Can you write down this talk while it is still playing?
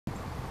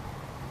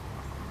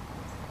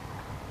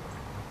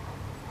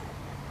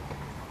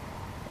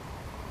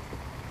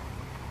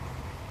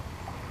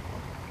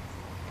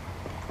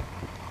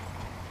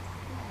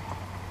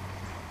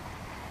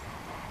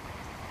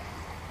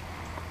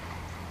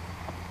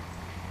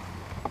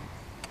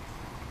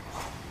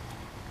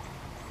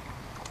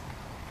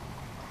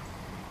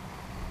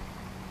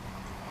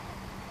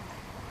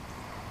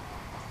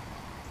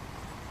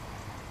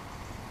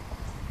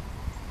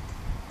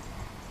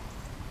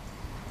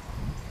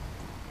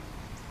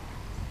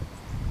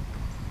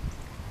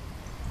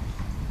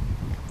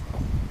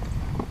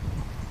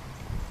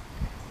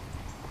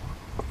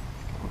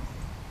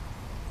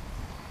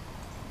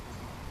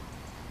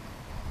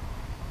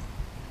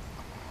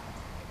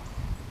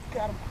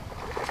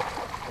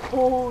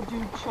Oh,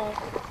 dude, chunk.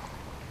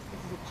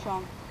 This is a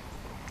chunk.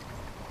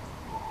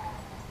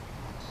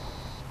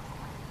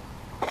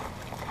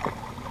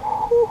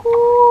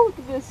 Woohoo! Look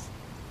at this.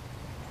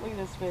 Look at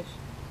this fish.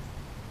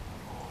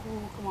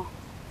 Ooh, come on.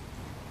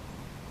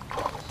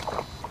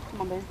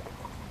 Come on, baby.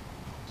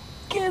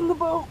 Get in the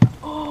boat.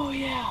 Oh,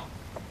 yeah.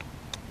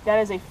 That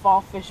is a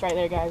fall fish right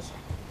there, guys.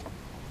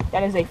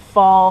 That is a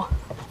fall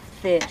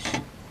fish.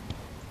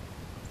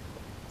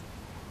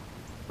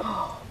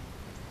 Oh.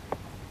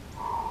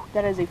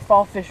 That is a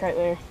fall fish right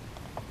there.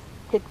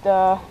 Hit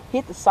the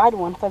side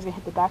one. I thought I was gonna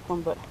hit the back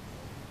one, but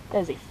that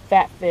is a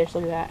fat fish.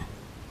 Look at that.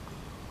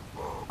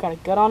 Got a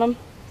gut on him.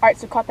 All right,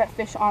 so caught that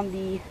fish on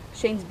the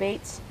Shane's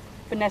Baits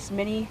Finesse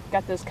Mini.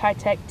 Got those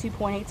Kitech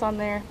 2.8s on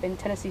there in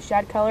Tennessee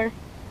shad color,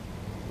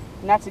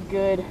 and that's a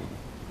good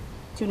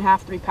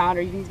 2.5, 3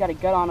 pounder. He's got a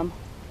gut on him.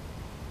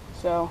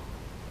 So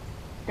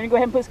I'm gonna go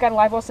ahead and put this guy in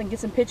live well so I can get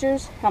some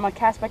pictures. I'm gonna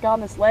cast back out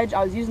on this ledge.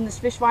 I was using this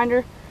fish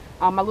finder,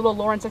 my little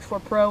Lawrence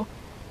X4 Pro,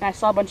 and I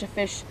saw a bunch of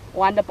fish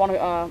lined up on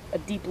a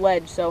deep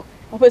ledge. So I'm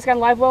gonna put this guy in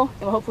live well,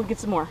 and we'll hopefully get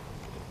some more.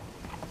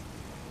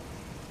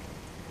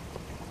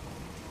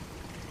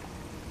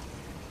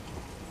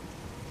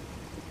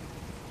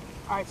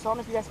 Alright, so I don't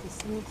know if you guys can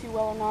see me too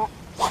well or not,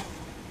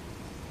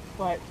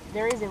 but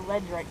there is a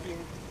ledge right here.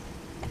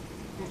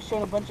 And it's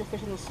showing a bunch of fish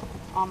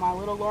on my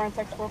little Lawrence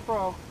X4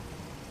 Pro.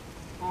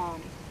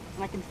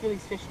 And I can feel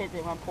these fish hit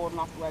it when I'm pulling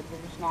off the ledge.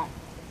 They're just not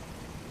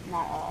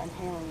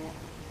inhaling it.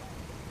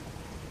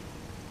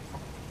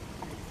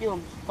 I can feel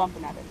them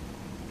thumping at it.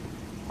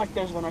 Like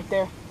there's one right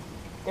there.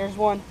 There's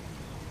one.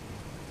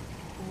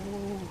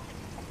 Ooh.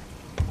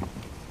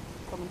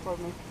 Coming toward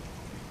me.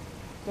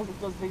 Doesn't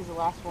feel as big as the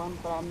last one,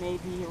 but I may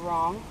be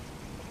wrong.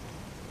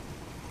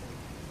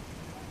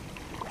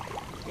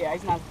 Yeah,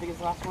 he's not as big as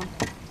the last one.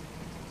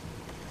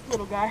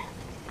 Little guy.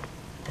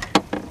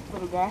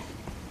 Little guy.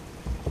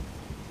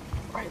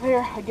 Right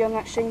there, again,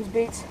 that Shane's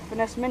Baits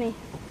Finesse Mini.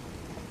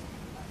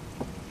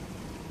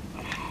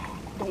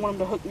 Don't want him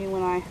to hook me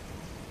when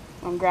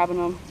I'm grabbing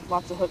him.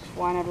 Lots of hooks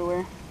flying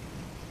everywhere.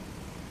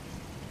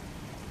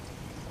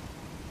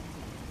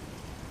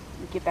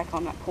 Get back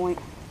on that point.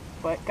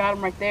 But got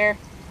him right there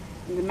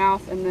in the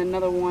mouth, and then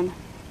another one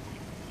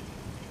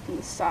in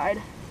the side.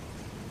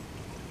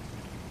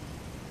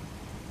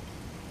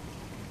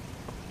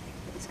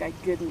 Get this guy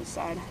good in the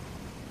side.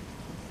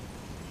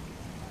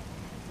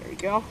 There we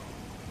go.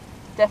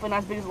 Definitely not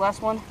as big as the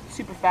last one.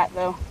 Super fat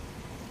though.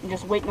 I'm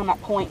just waiting on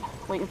that point,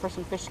 waiting for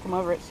some fish to come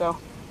over it. So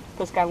put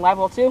this guy in live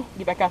well too.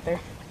 Get back out there.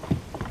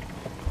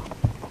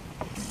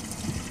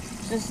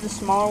 So this is the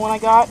smaller one I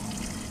got.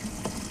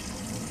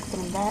 Put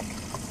him back.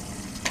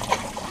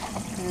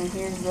 And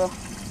here's the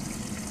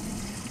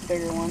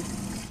bigger one.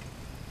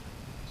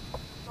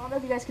 I don't know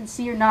if you guys can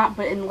see or not,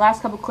 but in the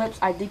last couple clips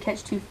I did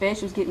catch 2 fish.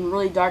 It was getting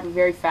really dark and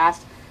very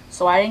fast,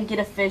 so I didn't get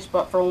a fish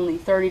but for only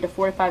 30 to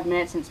 45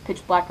 minutes, and it's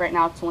pitch black right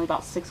now. It's only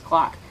about 6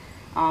 o'clock.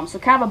 So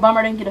kind of a bummer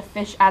I didn't get a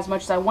fish as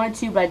much as I wanted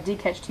to, but I did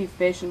catch 2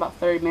 fish in about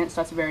 30 minutes,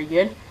 so that's very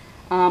good.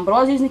 But what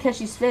I was using to catch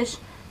these fish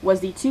was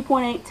the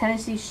 2.8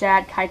 Tennessee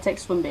Shad Kitech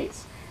swim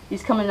baits.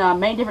 These come in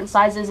many different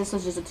sizes. This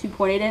was just a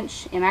 2.8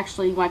 inch, and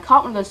actually when I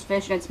caught one of those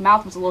fish, and its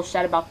mouth was a little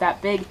shad about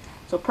that big,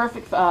 so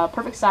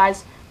perfect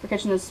size for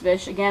catching those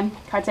fish. Again,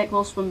 Kitech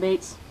little swim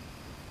baits.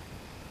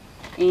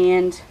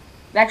 And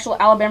the actual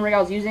Alabama rig I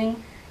was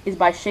using is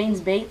by Shane's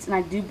Baits, and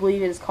I do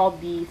believe it is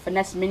called the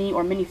Finesse Mini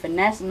or Mini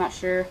Finesse. I'm not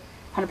sure,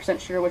 100%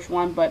 sure which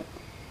one, but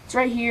it's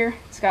right here.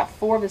 It's got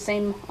 4 of the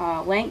same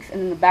length,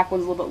 and then the back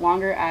one's a little bit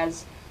longer,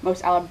 as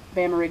most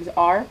Alabama rigs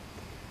are.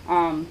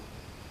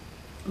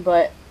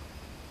 But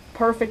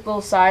perfect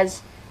little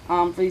size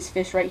for these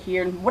fish right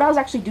here. And what I was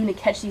actually doing to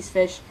catch these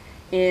fish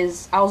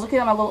is I was looking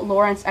at my little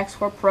Lawrence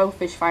X4 Pro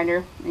fish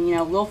finder, and you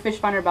know, little fish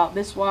finder about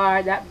this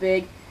wide, that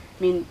big.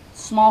 I mean,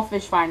 small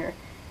fish finder.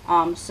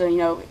 So you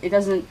know, it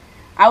doesn't.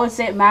 I would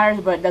say it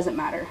matters, but it doesn't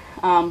matter.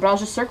 But I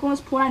was just circling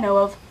this point I know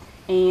of,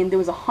 and there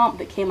was a hump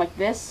that came like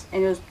this,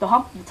 and it was the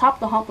top of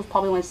the hump was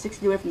probably only 60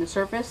 feet away from the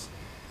surface.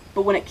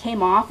 But when it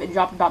came off, it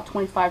dropped about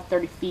 25,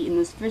 30 feet, and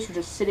those fish were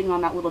just sitting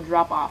on that little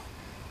drop off.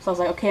 So I was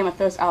like, okay, I'm gonna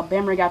throw this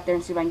Alabama rig out there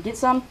and see if I can get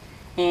some.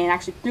 And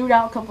actually threw it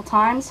out a couple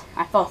times.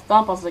 I felt a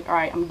thump. I was like, all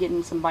right, I'm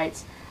getting some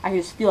bites. I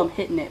could just feel them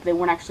hitting it, but they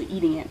weren't actually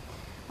eating it.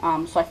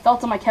 So I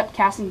felt them. I kept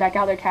casting back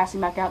out there, casting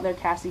back out there,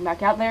 casting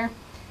back out there.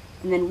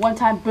 And then one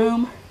time,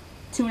 boom,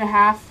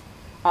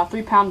 2.5,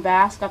 3 pound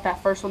bass. Got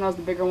that first one. That was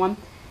the bigger one.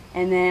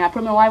 And then I put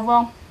them in a live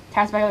well,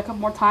 cast back out a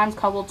couple more times,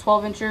 caught a little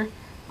 12 incher.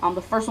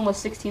 The first one was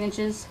 16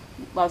 inches.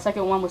 The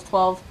second one was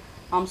 12.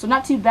 So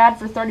not too bad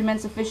for 30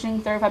 minutes of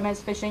fishing, 35 minutes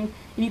of fishing.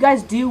 If you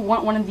guys do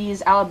want one of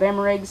these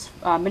Alabama rigs,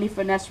 mini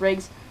finesse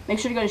rigs, make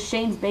sure to go to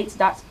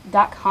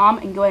shanesbaits.com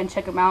and go ahead and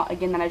check them out.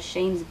 Again, that is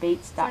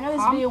shanesbaits.com. So I know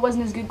this video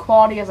wasn't as good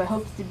quality as I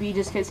hoped it to be,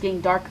 just because it's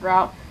getting darker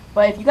out.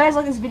 But if you guys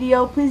like this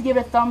video, please give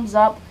it a thumbs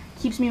up.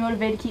 Keeps me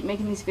motivated to keep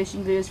making these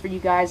fishing videos for you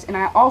guys. And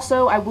I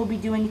will be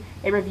doing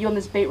a review on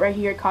this bait right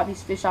here. I caught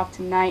these fish off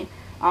tonight.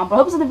 But I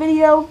hope this is the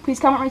video. Please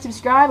comment, rate,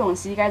 subscribe, and we'll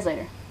see you guys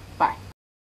later.